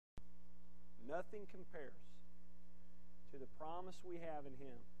Nothing compares to the promise we have in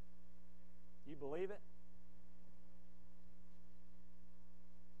Him. You believe it?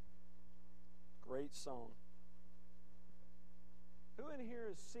 Great song. Who in here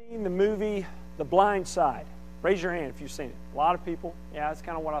has seen the movie The Blind Side? Raise your hand if you've seen it. A lot of people. Yeah, that's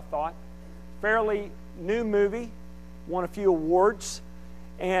kind of what I thought. Fairly new movie. Won a few awards.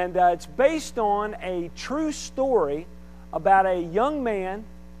 And it's based on a true story about a young man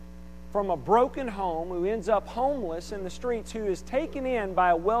from a broken home who ends up homeless in the streets, who is taken in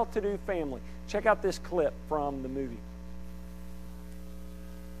by a well-to-do family. Check out this clip from the movie.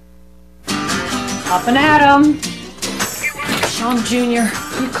 Up and at 'em. Sean Jr.,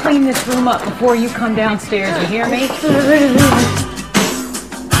 you clean this room up before you come downstairs, you hear me?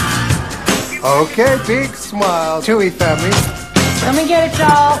 Okay, big smile. Chewy family. Come and get it,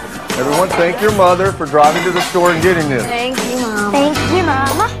 y'all. Everyone thank your mother for driving to the store and getting this. Thank you, Mama. Thank you,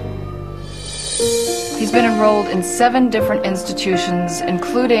 Mama. He's been enrolled in 7 different institutions,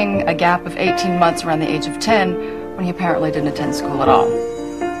 including a gap of 18 months around the age of 10, when he apparently didn't attend school at all.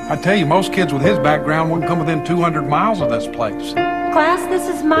 I tell you, most kids with his background wouldn't come within 200 miles of this place. Class, this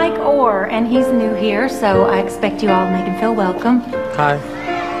is Mike Orr, and he's new here, so I expect you all to make him feel welcome. Hi.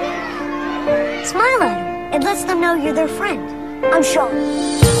 Smile at him. It lets them know you're their friend. I'm Sean.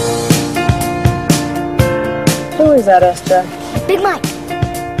 Who is that, Esther? Big Mike.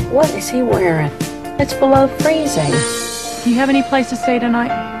 What is he wearing? It's below freezing. You have any place to stay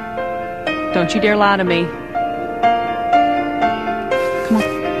tonight? Don't you dare lie to me. Come on.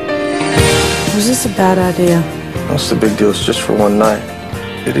 Was this a bad idea? What's the big deal? It's just for one night.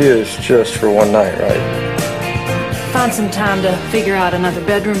 It is just for one night, right? Find some time to figure out another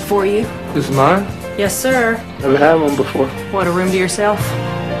bedroom for you. This is mine? Yes, sir. Never had one before. What, a room to yourself?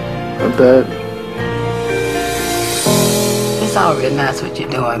 Not bad. It's already nice what you're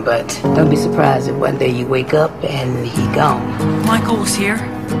doing, but don't be surprised if one day you wake up and he gone. Michael was here.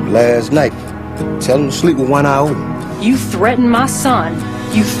 Last night. Tell him to sleep with one eye open. You threatened my son.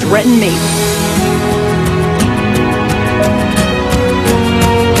 You threatened me.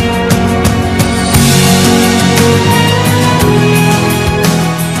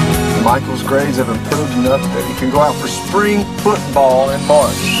 Michael's grades have improved enough that he can go out for spring football in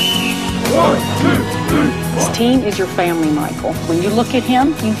March. 1, 2, 3. This team is your family, Michael. When you look at him,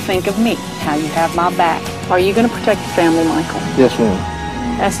 you think of me, how you have my back. Are you going to protect the family, Michael? Yes, ma'am.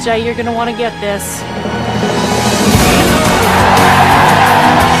 SJ, you're going to want to get this.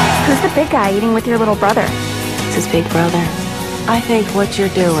 Who's the big guy eating with your little brother? It's his big brother. I think what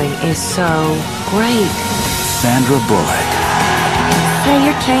you're doing is so great. Sandra Bullock. Hey,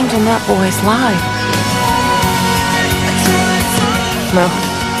 you're changing that boy's life. No.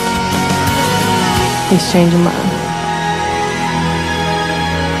 He's changing mine.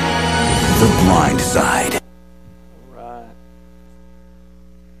 The Blind Side. Right.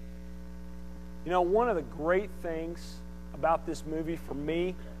 You know, one of the great things about this movie for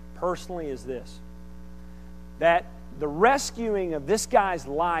me personally is this: that the rescuing of this guy's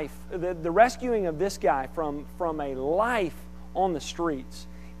life, the rescuing of this guy from a life on the streets,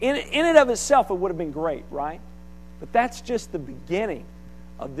 in and of itself, it would have been great, right? But that's just the beginning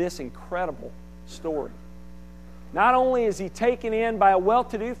of this incredible story. Not only is he taken in by a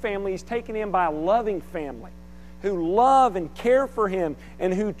well-to-do family, he's taken in by a loving family who love and care for him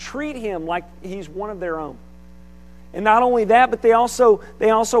and who treat him like he's one of their own. And not only that, but they also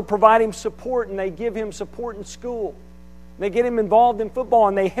provide him support, and they give him support in school. They get him involved in football,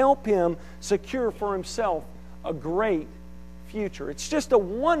 and they help him secure for himself a great future. It's just a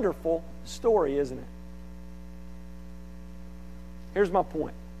wonderful story, isn't it? Here's my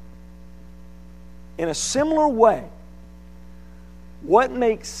point. In a similar way, what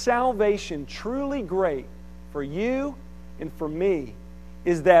makes salvation truly great for you and for me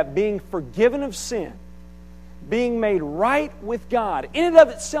is that being forgiven of sin, being made right with God, in and of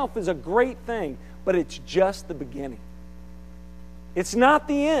itself is a great thing, but it's just the beginning. It's not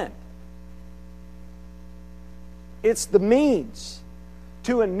the end. It's the means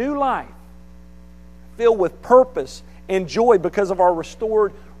to a new life filled with purpose and joy because of our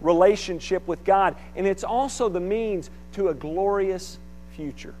restored relationship with God. And it's also the means to a glorious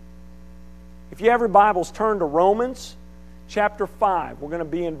future. If you have your Bibles, turn to Romans chapter 5. We're going to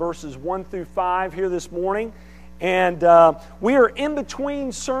be in verses 1 through 5 here this morning. And we are in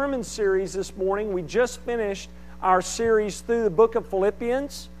between sermon series this morning. We just finished our series through the book of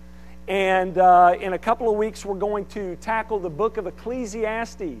Philippians. And in a couple of weeks, we're going to tackle the book of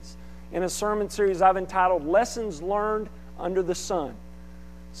Ecclesiastes in a sermon series I've entitled Lessons Learned Under the Sun.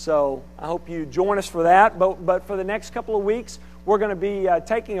 So I hope you join us for that. But for the next couple of weeks, we're We're going to be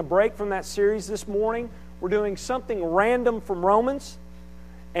taking a break from that series this morning. We're doing something random from Romans.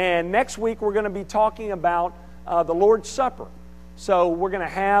 And next week we're going to be talking about the Lord's Supper. So we're going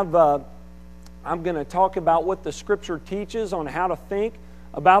to have, I'm going to talk about what the Scripture teaches on how to think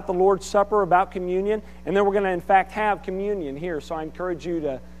about the Lord's Supper, about communion. And then we're going to, in fact, have communion here. So I encourage you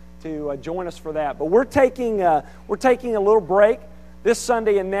to join us for that. But we're taking a little break this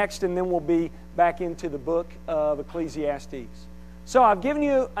Sunday and next, and then we'll be back into the book of Ecclesiastes. So I've given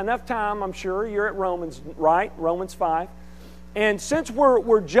you enough time, I'm sure. You're at Romans, right? Romans 5. And since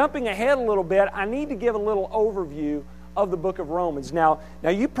we're jumping ahead a little bit, I need to give a little overview of the book of Romans. Now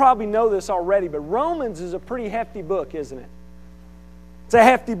you probably know this already, but Romans is a pretty hefty book, isn't it? It's a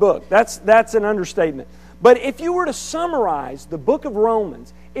hefty book. That's an understatement. But if you were to summarize the book of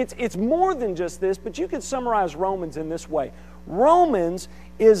Romans, it's more than just this, but you could summarize Romans in this way. Romans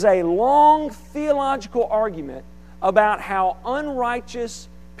is a long theological argument about how unrighteous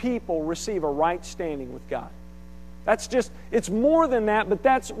people receive a right standing with God. It's more than that, but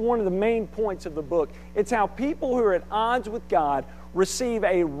that's one of the main points of the book. It's how people who are at odds with God receive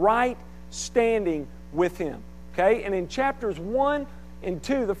a right standing with Him. Okay? And in chapters 1 and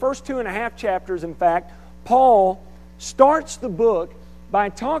 2, the first 2.5 chapters, in fact, Paul starts the book by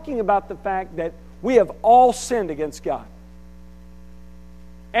talking about the fact that we have all sinned against God.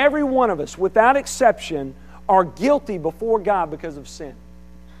 Every one of us, without exception, are guilty before God because of sin.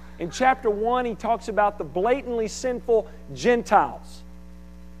 In chapter 1, he talks about the blatantly sinful Gentiles.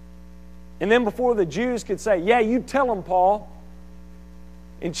 And then before the Jews could say, yeah, you tell them, Paul.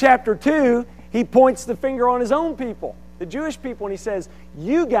 In chapter 2, he points the finger on his own people, the Jewish people, and he says,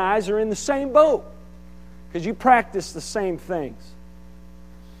 you guys are in the same boat because you practice the same things.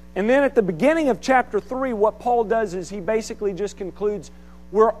 And then at the beginning of chapter 3, what Paul does is he basically just concludes,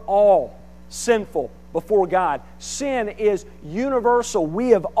 we're all sinful before God. Sin is universal.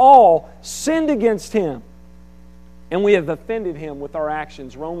 We have all sinned against Him, and we have offended Him with our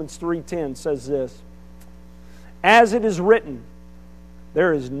actions. Romans 3:10 says this, as it is written,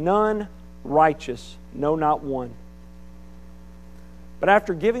 there is none righteous, no, not one. But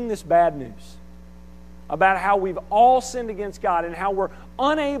after giving this bad news about how we've all sinned against God and how we're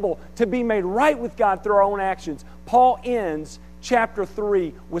unable to be made right with God through our own actions, Paul ends chapter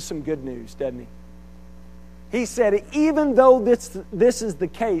 3 with some good news, doesn't he? He said, even though this is the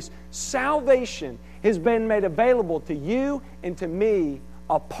case, salvation has been made available to you and to me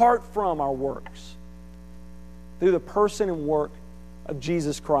apart from our works, through the person and work of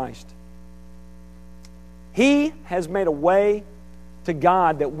Jesus Christ. He has made a way to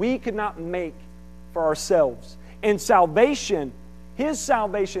God that we could not make for ourselves. And salvation, His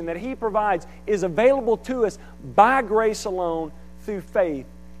salvation that He provides, is available to us by grace alone, through faith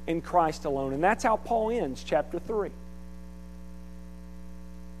in Christ alone. And that's how Paul ends chapter 3.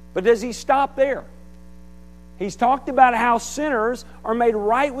 But does he stop there? He's talked about how sinners are made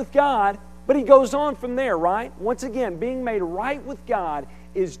right with God, but he goes on from there, right? Once again, being made right with God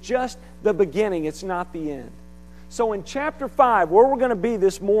is just the beginning. It's not the end. So in chapter 5, where we're going to be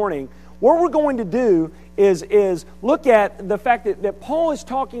this morning, what we're going to do is look at the fact that Paul is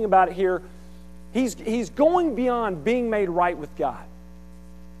talking about it here. He's going beyond being made right with God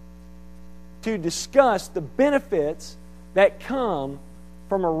to discuss the benefits that come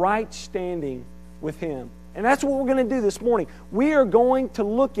from a right standing with Him. And that's what we're going to do this morning. We are going to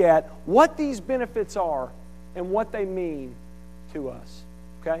look at what these benefits are and what they mean to us.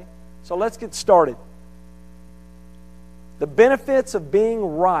 Okay? So let's get started. The benefits of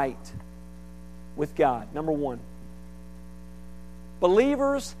being right with God. Number 1,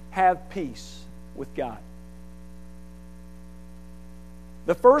 believers have peace with God.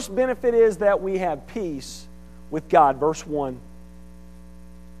 The first benefit is that we have peace with God. Verse 1.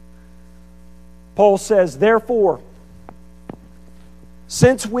 Paul says, therefore,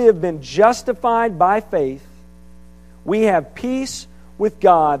 since we have been justified by faith, we have peace with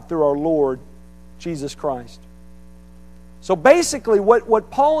God through our Lord Jesus Christ. So basically what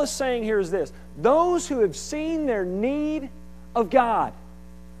Paul is saying here is this. Those who have seen their need of God,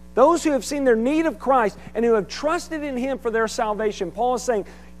 those who have seen their need of Christ and who have trusted in Him for their salvation, Paul is saying,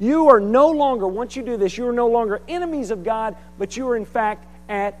 you are no longer, once you do this, you are no longer enemies of God, but you are in fact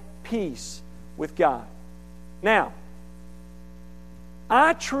at peace with God. Now,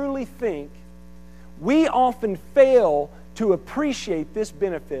 I truly think we often fail to appreciate this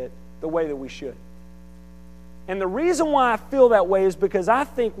benefit the way that we should. And the reason why I feel that way is because I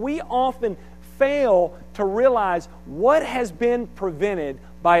think we often fail to realize what has been prevented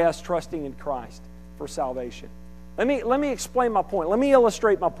by us trusting in Christ for salvation. Let me explain my point. Let me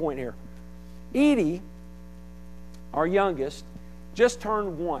illustrate my point here. Edie, our youngest, just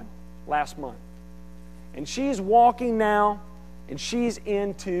turned 1 last month. And she's walking now, and she's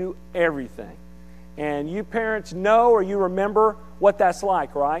into everything. And you parents know or you remember what that's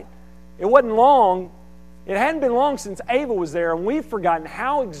like, right? It wasn't long. It hadn't been long since Ava was there, and we've forgotten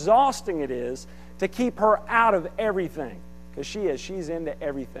how exhausting it is to keep her out of everything. Because she's into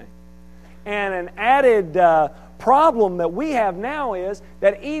everything. And an added problem that we have now is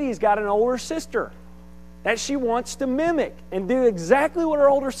that Edie's got an older sister that she wants to mimic and do exactly what her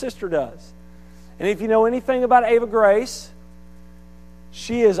older sister does. And if you know anything about Ava Grace,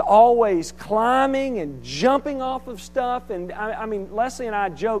 she is always climbing and jumping off of stuff. And I mean, Leslie and I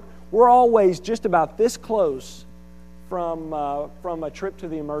joke, we're always just about this close from a trip to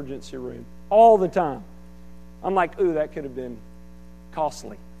the emergency room. All the time. I'm like, ooh, that could have been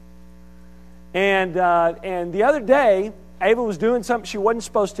costly. And the other day, Ava was doing something she wasn't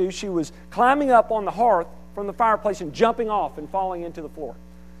supposed to. She was climbing up on the hearth from the fireplace and jumping off and falling into the floor.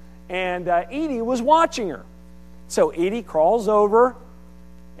 And Edie was watching her. So Edie crawls over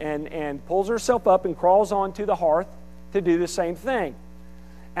and pulls herself up and crawls onto the hearth to do the same thing.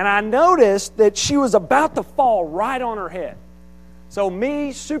 And I noticed that she was about to fall right on her head. So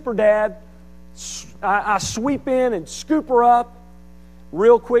me, super dad, I sweep in and scoop her up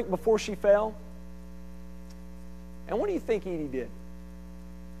real quick before she fell. And what do you think Edie did?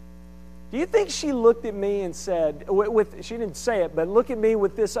 Do you think she looked at me and said, she didn't say it, but look at me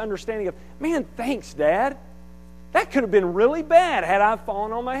with this understanding of, man, thanks, Dad. That could have been really bad had I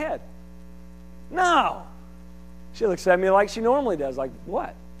fallen on my head. No. She looks at me like she normally does, like,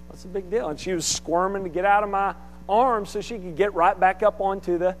 what? What's the big deal? And she was squirming to get out of my arms so she could get right back up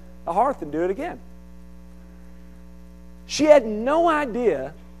onto the hearth and do it again. She had no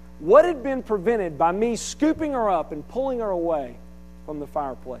idea what had been prevented by me scooping her up and pulling her away from the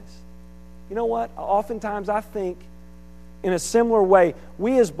fireplace. You know what? Oftentimes I think in a similar way,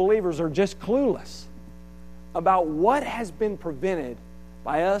 we as believers are just clueless about what has been prevented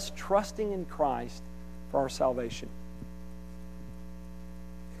by us trusting in Christ for our salvation.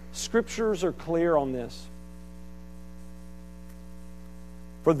 Scriptures are clear on this.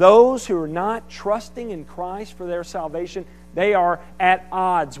 For those who are not trusting in Christ for their salvation, they are at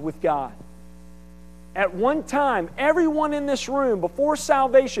odds with God. At one time, everyone in this room, before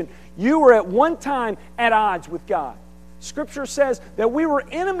salvation, you were at one time at odds with God. Scripture says that we were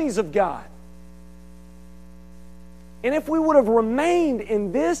enemies of God. And if we would have remained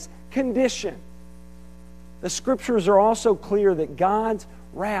in this condition, the Scriptures are also clear that God's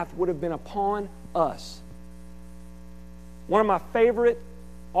wrath would have been upon us. One of my favorite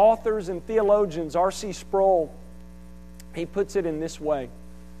authors and theologians, R.C. Sproul, he puts it in this way.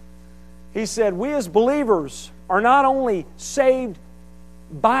 He said, we as believers are not only saved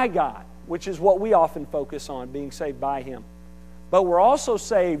by God, which is what we often focus on, being saved by Him, but we're also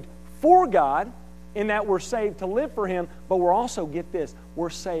saved for God, in that we're saved to live for Him, but we're also, get this, we're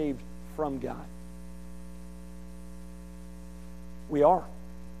saved from God. We are.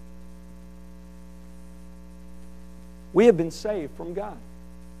 We have been saved from God.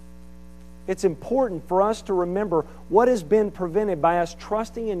 It's important for us to remember what has been prevented by us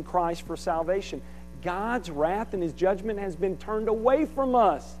trusting in Christ for salvation. God's wrath and His judgment has been turned away from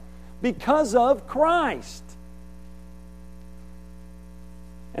us because of Christ.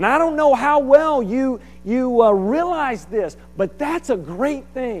 And I don't know how well you realize this, but that's a great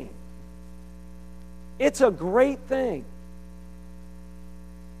thing. It's a great thing.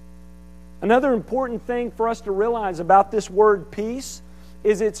 Another important thing for us to realize about this word peace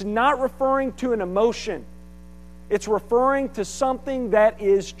is it's not referring to an emotion. It's referring to something that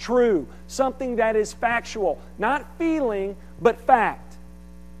is true, something that is factual, not feeling, but fact.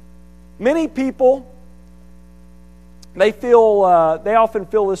 Many people, they often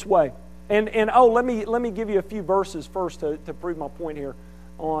feel this way. And let me give you a few verses first to prove my point here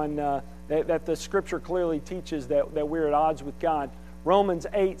on that the Scripture clearly teaches that we're at odds with God. Romans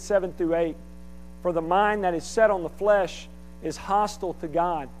 8:7-8. For the mind that is set on the flesh is hostile to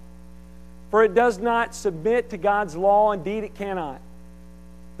God. For it does not submit to God's law, indeed it cannot.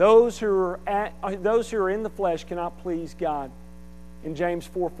 Those who are in the flesh cannot please God. In James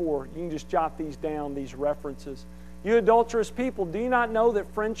 4:4, you can just jot these down, these references. You adulterous people, do you not know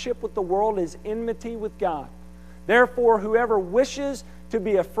that friendship with the world is enmity with God? Therefore, whoever wishes to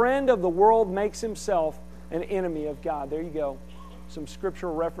be a friend of the world makes himself an enemy of God. There you go. Some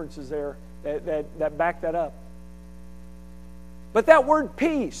scriptural references there that back that up. But that word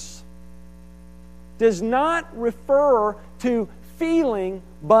peace does not refer to feeling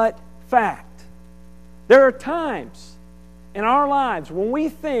but fact. There are times in our lives when we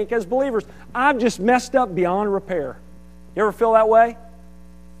think as believers, I've just messed up beyond repair. You ever feel that way?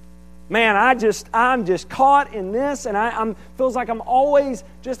 Man, I'm just caught in this, and I'm feels like I'm always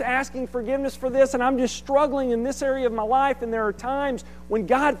just asking forgiveness for this, and I'm just struggling in this area of my life, and there are times when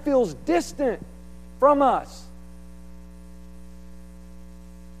God feels distant from us.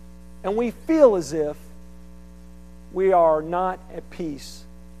 And we feel as if we are not at peace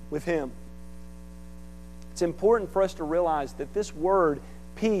with Him. It's important for us to realize that this word,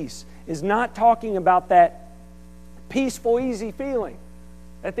 peace, is not talking about that peaceful, easy feeling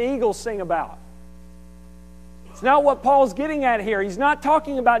that the Eagles sing about. It's not what Paul's getting at here. He's not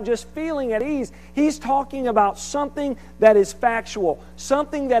talking about just feeling at ease. He's talking about something that is factual,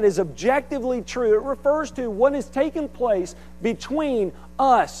 something that is objectively true. It refers to what has taken place between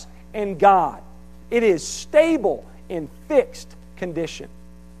us and God. It is stable in fixed condition.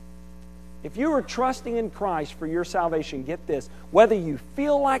 If you are trusting in Christ for your salvation, get this, whether you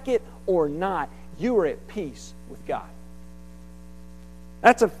feel like it or not, you are at peace with God.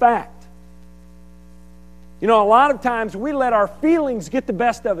 That's a fact. You know, a lot of times we let our feelings get the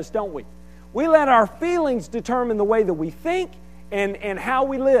best of us, don't we? We let our feelings determine the way that we think and how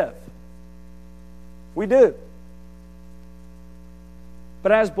we live. We do.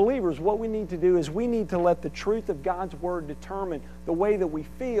 But as believers, what we need to do is we need to let the truth of God's Word determine the way that we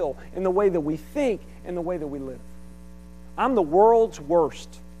feel and the way that we think and the way that we live. I'm the world's worst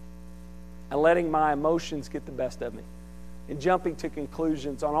at letting my emotions get the best of me and jumping to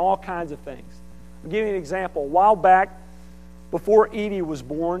conclusions on all kinds of things. I'll give you an example. A while back, before Edie was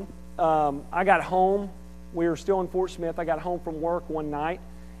born, I got home. We were still in Fort Smith. I got home from work one night,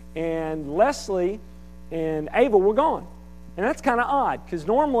 and Leslie and Ava were gone. And that's kind of odd, because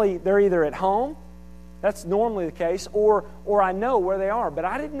normally they're either at home, that's normally the case, or I know where they are, but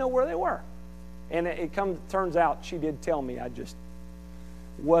I didn't know where they were. And it turns out she did tell me, I just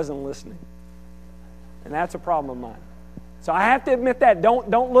wasn't listening. And that's a problem of mine. So I have to admit that.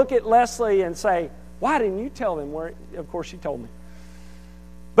 Don't look at Leslie and say, why didn't you tell them where? Of course she told me.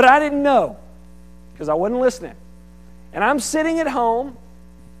 But I didn't know, because I wasn't listening. And I'm sitting at home,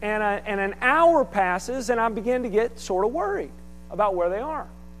 and an hour passes, and I begin to get sort of worried about where they are.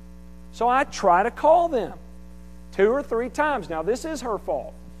 So I try to call them 2 or 3 times. Now, this is her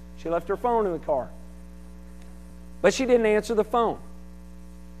fault. She left her phone in the car. But she didn't answer the phone.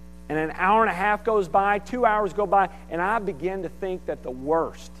 And an hour and a half goes by, 2 hours go by, and I begin to think that the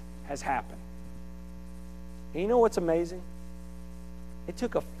worst has happened. And you know what's amazing? It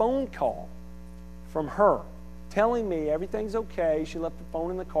took a phone call from her telling me everything's okay, she left the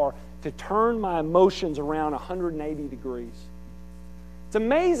phone in the car, to turn my emotions around 180 degrees. It's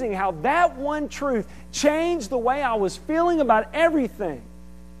amazing how that one truth changed the way I was feeling about everything.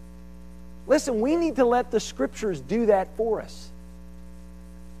 Listen, we need to let the Scriptures do that for us.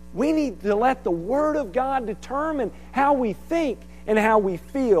 We need to let the Word of God determine how we think and how we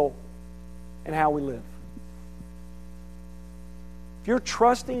feel and how we live. If you're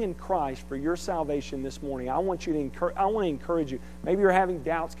trusting in Christ for your salvation this morning, I want to encourage you. Maybe you're having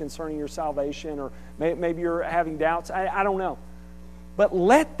doubts concerning your salvation, or maybe you're having doubts. I don't know. But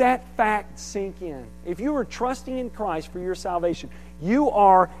let that fact sink in. If you are trusting in Christ for your salvation, you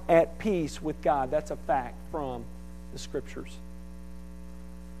are at peace with God. That's a fact from the Scriptures.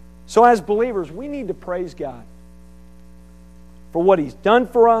 So as believers, we need to praise God for what He's done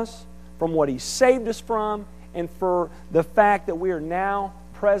for us, from what He's saved us from, and for the fact that we are now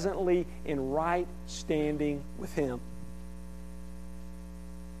presently in right standing with Him.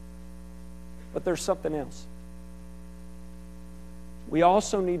 But there's something else. We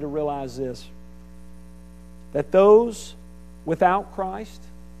also need to realize this, that those without Christ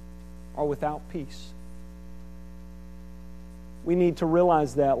are without peace. We need to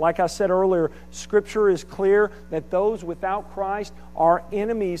realize that. Like I said earlier, Scripture is clear that those without Christ are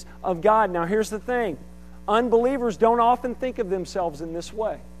enemies of God. Now here's the thing. Unbelievers don't often think of themselves in this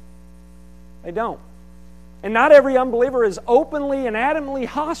way. They don't. And not every unbeliever is openly and adamantly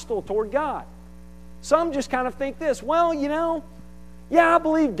hostile toward God. Some just kind of think this, well, you know, yeah, I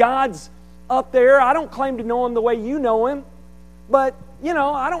believe God's up there. I don't claim to know Him the way you know Him. But, you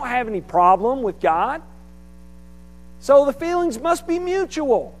know, I don't have any problem with God. So the feelings must be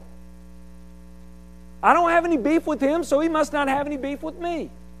mutual. I don't have any beef with Him, so He must not have any beef with me.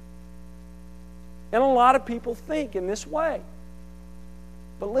 And a lot of people think in this way.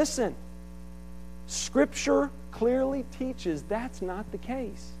 But listen, Scripture clearly teaches that's not the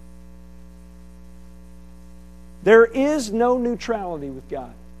case. There is no neutrality with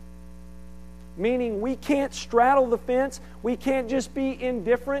God. Meaning we can't straddle the fence. We can't just be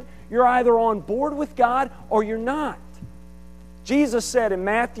indifferent. You're either on board with God or you're not. Jesus said in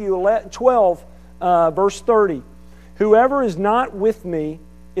Matthew 12, verse 30, Whoever is not with me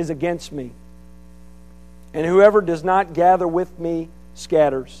is against me, and whoever does not gather with me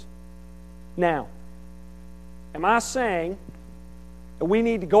scatters. Now, am I saying that we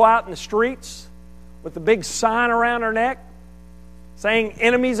need to go out in the streets with a big sign around our neck saying,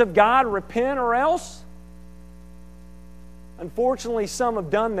 enemies of God, repent or else? Unfortunately, some have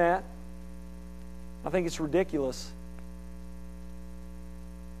done that. I think it's ridiculous.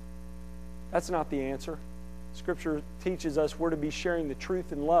 That's not the answer. Scripture teaches us we're to be sharing the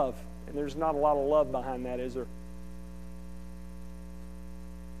truth in love, and there's not a lot of love behind that, is there?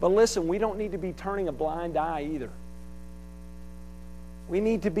 But listen, we don't need to be turning a blind eye either. We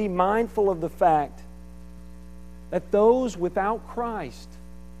need to be mindful of the fact that those without Christ,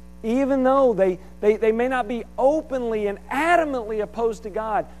 even though they may not be openly and adamantly opposed to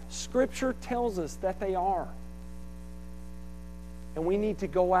God, Scripture tells us that they are. And we need to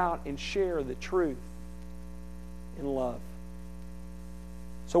go out and share the truth in love.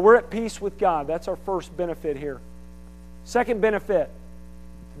 So we're at peace with God. That's our first benefit here. Second benefit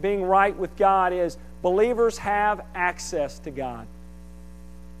to being right with God is believers have access to God.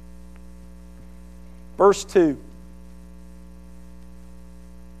 Verse 2.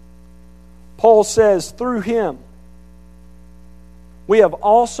 Paul says, through Him we have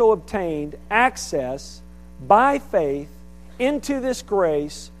also obtained access by faith into this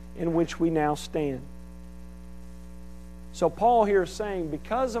grace in which we now stand. So Paul here is saying,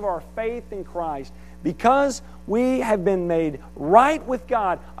 because of our faith in Christ, because we have been made right with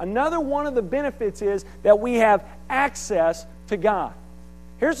God, another one of the benefits is that we have access to God.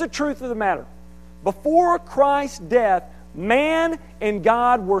 Here's the truth of the matter. Before Christ's death, man and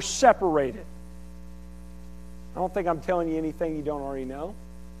God were separated. I don't think I'm telling you anything you don't already know.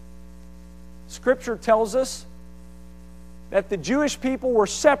 Scripture tells us that the Jewish people were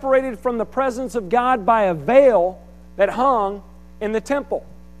separated from the presence of God by a veil that hung in the temple.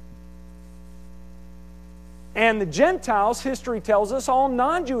 And the Gentiles, history tells us, all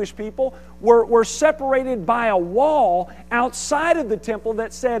non-Jewish people, were separated by a wall outside of the temple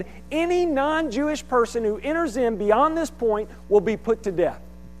that said any non-Jewish person who enters in beyond this point will be put to death.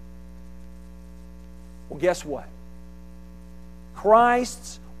 Well, guess what?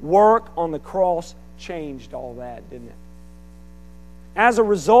 Christ's work on the cross changed all that, didn't it? As a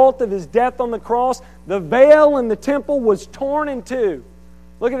result of His death on the cross, the veil in the temple was torn in two.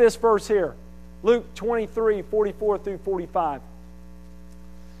 Look at this verse here. Luke 23, 44 through 45.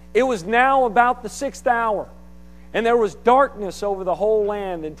 It was now about the 6th hour, and there was darkness over the whole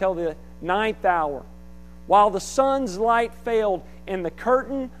land until the 9th hour, while the sun's light failed, and the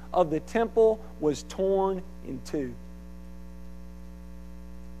curtain of the temple was torn in two.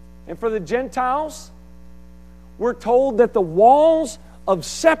 And for the Gentiles, we're told that the walls of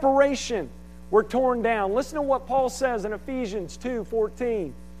separation were torn down. Listen to what Paul says in Ephesians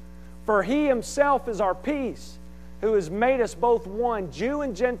 2:14. For He Himself is our peace, who has made us both one, Jew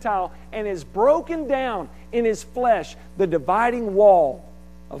and Gentile, and has broken down in His flesh the dividing wall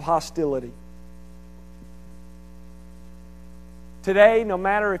of hostility. Today, no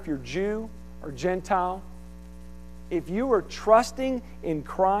matter if you're Jew or Gentile, if you are trusting in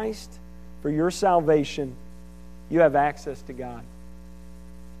Christ for your salvation, you have access to God.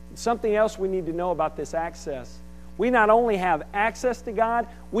 And something else we need to know about this access. We not only have access to God,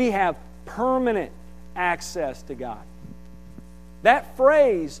 we have permanent access to God. That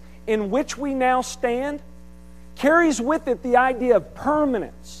phrase, in which we now stand, carries with it the idea of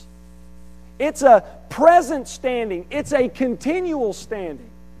permanence. It's a present standing. It's a continual standing.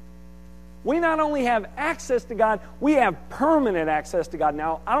 We not only have access to God, we have permanent access to God.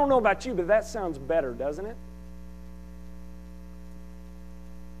 Now, I don't know about you, but that sounds better, doesn't it?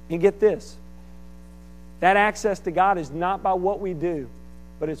 And get this. That access to God is not by what we do,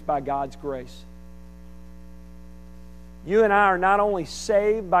 but it's by God's grace. You and I are not only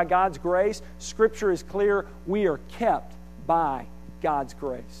saved by God's grace, Scripture is clear, we are kept by God's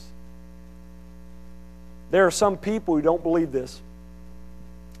grace. There are some people who don't believe this.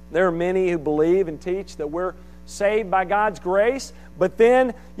 There are many who believe and teach that we're saved by God's grace, but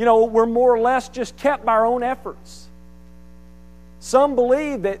then, we're more or less just kept by our own efforts. Some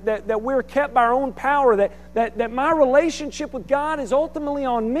believe that we're kept by our own power, that my relationship with God is ultimately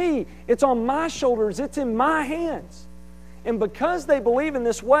on me. It's on my shoulders. It's in my hands. And because they believe in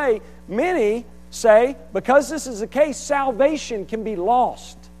this way, many say, because this is the case, salvation can be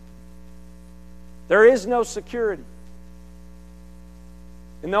lost. There is no security.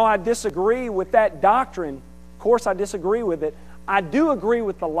 And though I disagree with that doctrine, of course I disagree with it, I do agree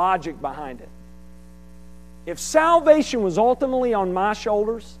with the logic behind it. If salvation was ultimately on my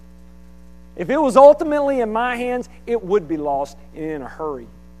shoulders, If it was ultimately in my hands, it would be lost and in a hurry.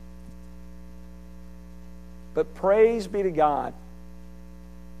 But praise be to God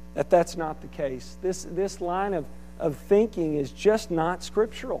that that's not the case. This line of thinking is just not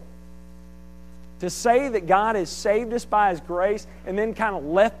scriptural. To say that God has saved us by His grace and then kind of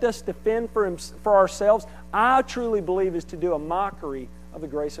left us to fend for ourselves, I truly believe is to do a mockery of the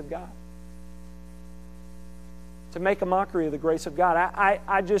grace of God. To make a mockery of the grace of God.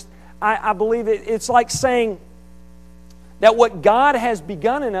 I believe it's like saying that what God has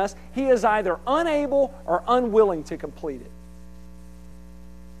begun in us, He is either unable or unwilling to complete it.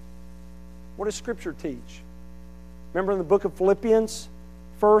 What does Scripture teach? Remember in the book of Philippians,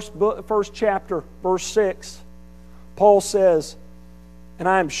 first chapter, verse 6, Paul says, "And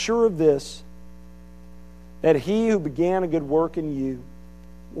I am sure of this, that He who began a good work in you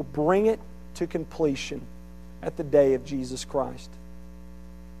will bring it to completion at the day of Jesus Christ."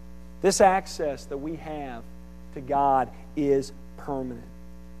 This access that we have to God is permanent.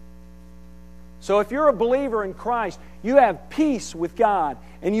 So if you're a believer in Christ, you have peace with God,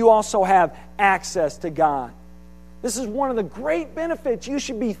 and you also have access to God. This is one of the great benefits you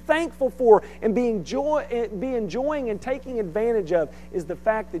should be thankful for and be enjoying and taking advantage of, is the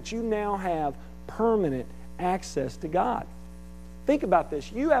fact that you now have permanent access to God. Think about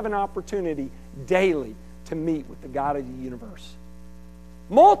this. You have an opportunity daily to meet with the God of the universe.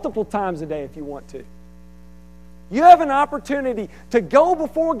 Multiple times a day if you want to. You have an opportunity to go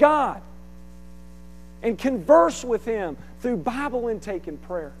before God and converse with Him through Bible intake and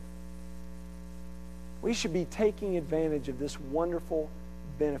prayer. We should be taking advantage of this wonderful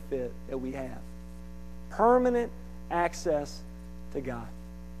benefit that we have. Permanent access to God.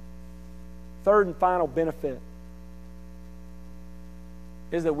 Third and final benefit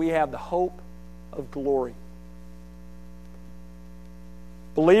is that we have the hope of glory.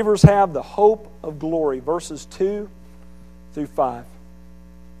 Believers have the hope of glory. Verses 2 through 5.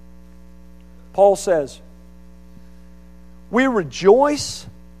 Paul says, "We rejoice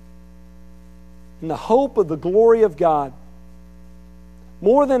in the hope of the glory of God.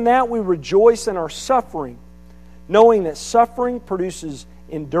 More than that, we rejoice in our suffering, knowing that suffering produces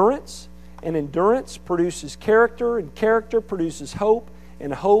endurance, and endurance produces character, and character produces hope,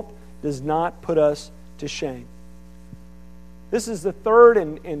 and hope does not put us to shame." This is the third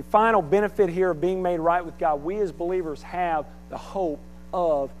and final benefit here of being made right with God. We as believers have the hope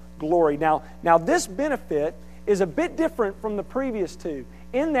of glory. Now this benefit is a bit different from the previous two,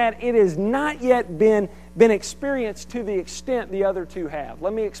 in that it has not yet been experienced to the extent the other two have.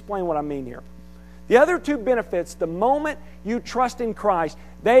 Let me explain what I mean here. The other two benefits, the moment you trust in Christ,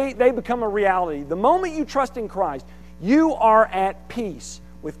 they become a reality. The moment you trust in Christ, you are at peace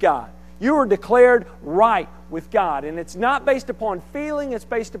with God. You are declared right with God. And it's not based upon feeling, it's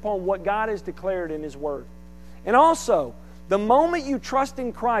based upon what God has declared in His Word. And also, the moment you trust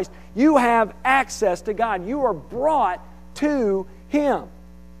in Christ, you have access to God. You are brought to Him.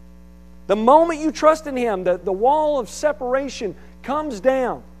 The moment you trust in Him, the wall of separation comes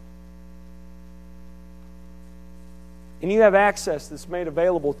down. And you have access that's made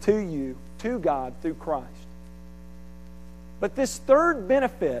available to you, to God, through Christ. But this third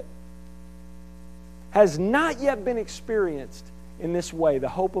benefit has not yet been experienced in this way, the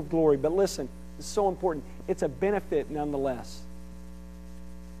hope of glory. But listen, it's so important. It's a benefit nonetheless.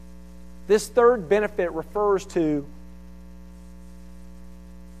 This third benefit refers to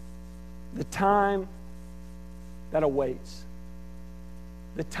the time that awaits.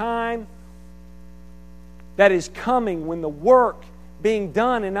 The time that is coming when the work being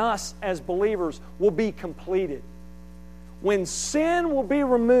done in us as believers will be completed. When sin will be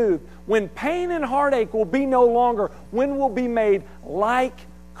removed, when pain and heartache will be no longer, when we'll be made like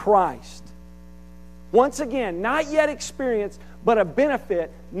Christ. Once again, not yet experienced, but a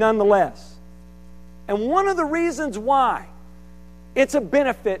benefit nonetheless. And one of the reasons why it's a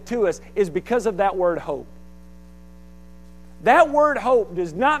benefit to us is because of that word hope. That word hope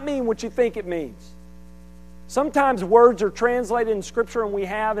does not mean what you think it means. Sometimes words are translated in Scripture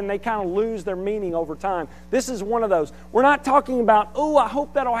and they kind of lose their meaning over time. This is one of those. We're not talking about, oh, I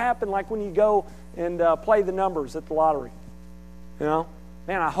hope that'll happen, like when you go and play the numbers at the lottery. You know?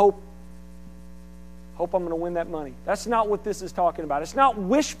 Man, I hope I'm going to win that money. That's not what this is talking about. It's not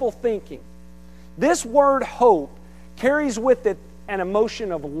wishful thinking. This word hope carries with it an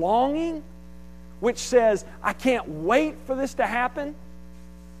emotion of longing, which says, I can't wait for this to happen,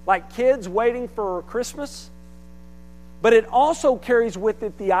 like kids waiting for Christmas. But it also carries with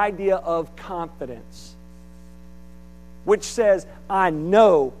it the idea of confidence, which says, I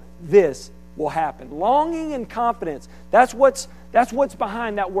know this will happen. Longing and confidence, that's what's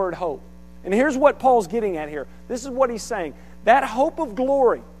behind that word hope. And here's what Paul's getting at here. This is what he's saying. That hope of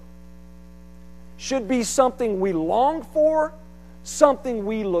glory should be something we long for, something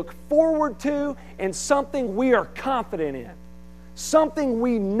we look forward to, and something we are confident in. Something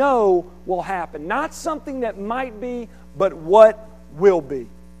we know will happen. Not something that might be, but what will be.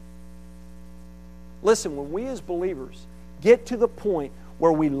 Listen, when we as believers get to the point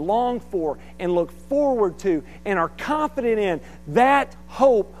where we long for and look forward to and are confident in that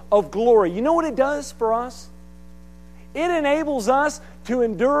hope of glory, you know what it does for us? It enables us to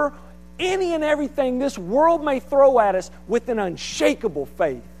endure any and everything this world may throw at us with an unshakable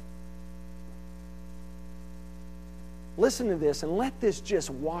faith. Listen to this and let this just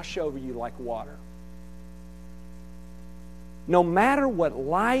wash over you like water. No matter what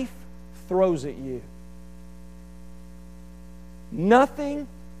life throws at you, nothing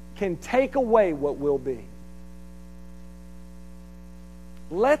can take away what will be.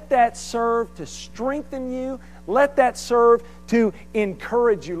 Let that serve to strengthen you. Let that serve to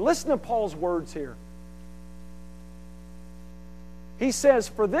encourage you. Listen to Paul's words here. He says,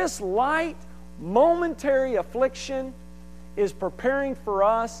 "For this light, momentary affliction is preparing for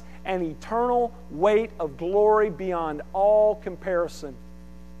us an eternal weight of glory beyond all comparison.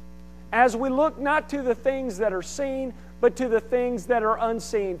 As we look not to the things that are seen, but to the things that are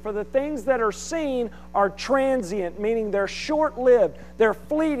unseen. For the things that are seen are transient," meaning they're short-lived, they're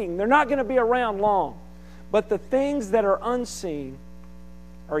fleeting, they're not going to be around long. But the things that are unseen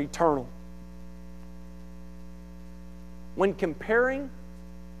are eternal. When comparing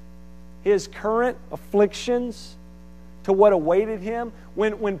his current afflictions to what awaited him,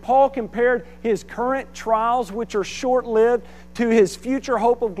 when Paul compared his current trials, which are short-lived, to his future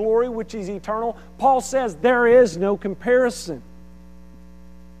hope of glory, which is eternal, Paul says there is no comparison.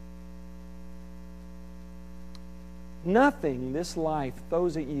 Nothing this life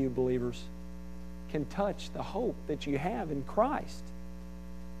throws at you, believers, can touch the hope that you have in Christ.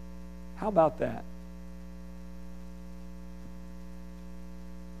 How about that?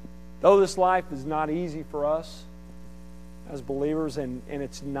 Though this life is not easy for us as believers, and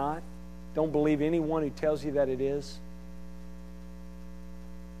it's not, don't believe anyone who tells you that it is.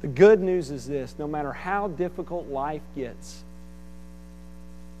 The good news is this: no matter how difficult life gets,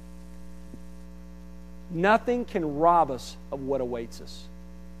 nothing can rob us of what awaits us.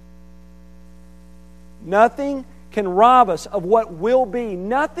 Nothing can rob us of what will be.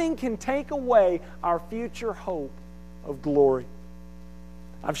 Nothing can take away our future hope of glory.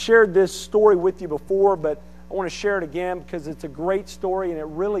 I've shared this story with you before, but I want to share it again because it's a great story and it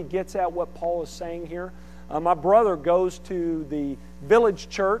really gets at what Paul is saying here. My brother goes to the Village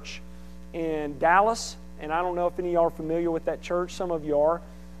Church in Dallas, and I don't know if any of y'all are familiar with that church. Some of you are.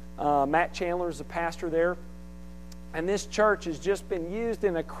 Matt Chandler is the pastor there. And this church has just been used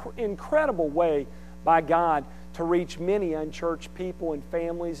in an incredible way by God to reach many unchurched people and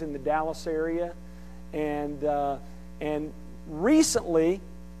families in the Dallas area. And recently,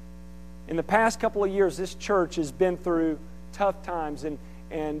 in the past couple of years, this church has been through tough times.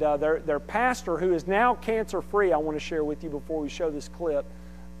 And their pastor, who is now cancer-free, I want to share with you before we show this clip.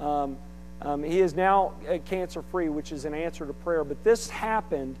 He is now cancer-free, which is an answer to prayer. But this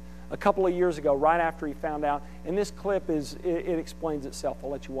happened a couple of years ago, right after he found out. And this clip, it explains itself. I'll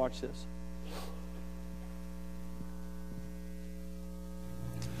let you watch this.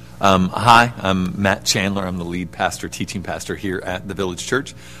 Hi, I'm Matt Chandler. I'm the lead pastor, teaching pastor here at the Village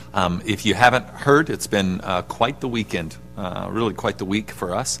Church. If you haven't heard, it's been quite the weekend, really quite the week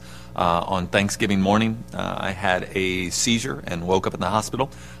for us. On Thanksgiving morning, I had a seizure and woke up in the hospital.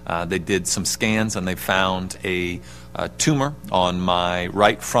 They did some scans and they found a tumor on my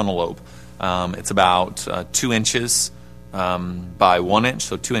right frontal lobe. It's about 2 inches by 1 inch,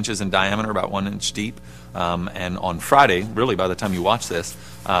 so 2 inches in diameter, about 1 inch deep. And on Friday, really by the time you watch this,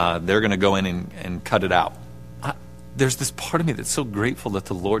 they're going to go in and cut it out. There's this part of me that's so grateful that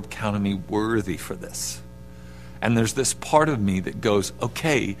the Lord counted me worthy for this. And there's this part of me that goes,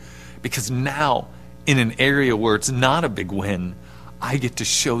 okay, because now in an area where it's not a big win, I get to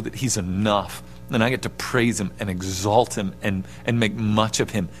show that He's enough. And I get to praise Him and exalt Him and make much of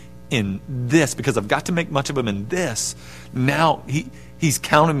Him in this. Because I've got to make much of Him in this. Now He's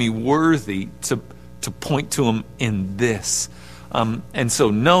counted me worthy to point to Him in this. And so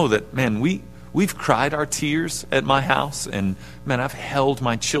know that, man, we've cried our tears at my house, and man, I've held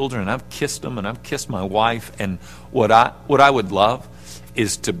my children, and I've kissed them, and I've kissed my wife. And what I would love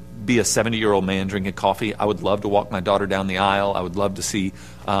is to be a 70-year-old man drinking coffee. I would love to walk my daughter down the aisle. I would love to see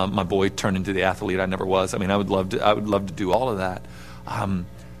my boy turn into the athlete I never was. I mean, I would love to do all of that.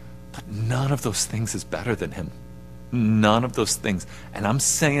 But none of those things is better than Him. None of those things. And I'm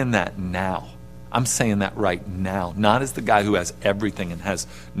saying that now. I'm saying that right now. Not as the guy who has everything and has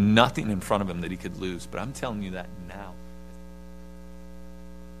nothing in front of him that he could lose, but I'm telling you that now.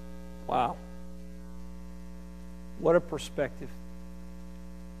 Wow. What a perspective.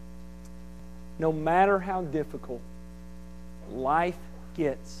 No matter how difficult life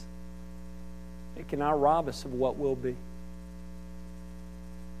gets, it cannot rob us of what will be.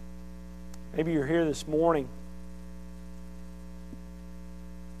 Maybe you're here this morning,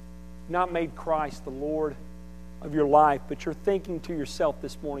 not made Christ the Lord of your life, but you're thinking to yourself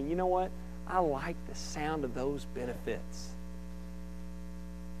this morning, you know what? I like the sound of those benefits.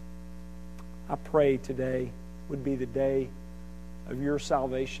 I pray today would be the day of your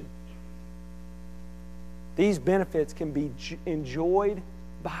salvation. These benefits can be enjoyed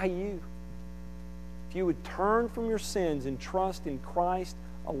by you if you would turn from your sins and trust in Christ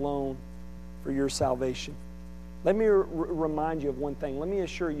alone for your salvation. Let me remind you of one thing. Let me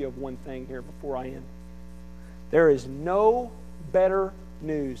assure you of one thing here before I end. There is no better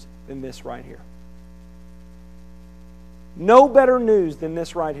news than this right here. No better news than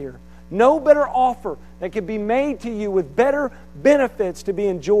this right here. No better offer that could be made to you with better benefits to be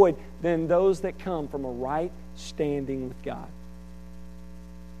enjoyed than those that come from a right standing with God.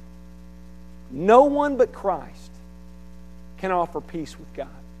 No one but Christ can offer peace with God.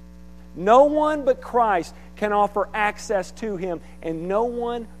 No one but Christ can offer access to Him, and no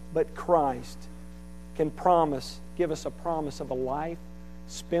one but Christ can give us a promise of a life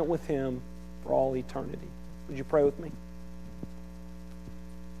spent with Him for all eternity. Would you pray with me?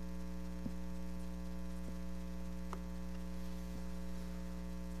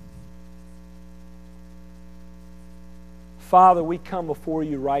 Father, we come before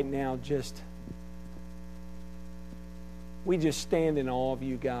you right now we just stand in awe of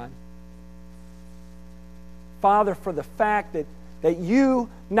you, God. Father, for the fact that you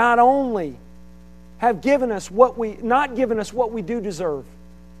not only have given us not given us what we do deserve,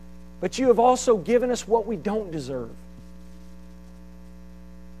 but you have also given us what we don't deserve.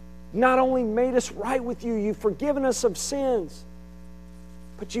 Not only made us right with you, you've forgiven us of sins,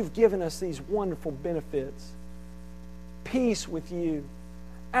 but you've given us these wonderful benefits. Peace with you,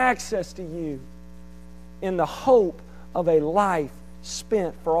 access to you, in the hope of a life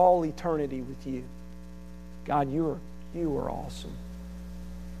spent for all eternity with you. God, you are awesome.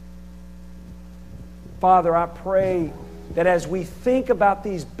 Father, I pray that as we think about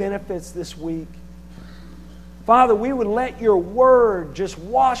these benefits this week, Father, we would let your word just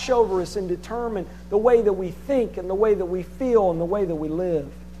wash over us and determine the way that we think and the way that we feel and the way that we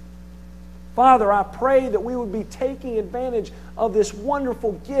live. Father, I pray that we would be taking advantage of this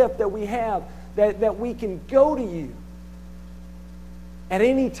wonderful gift that we have, that we can go to you at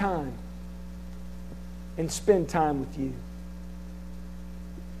any time and spend time with you.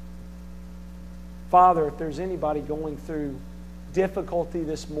 Father, if there's anybody going through difficulty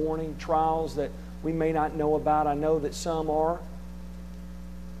this morning, trials that we may not know about, I know that some are.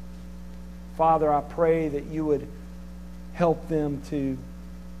 Father, I pray that you would help them to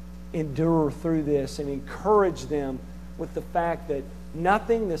endure through this and encourage them with the fact that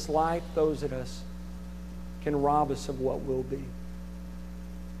nothing this life throws at us can rob us of what will be.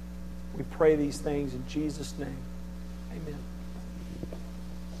 We pray these things in Jesus' name. Amen.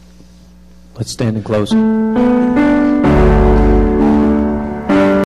 Let's stand and close.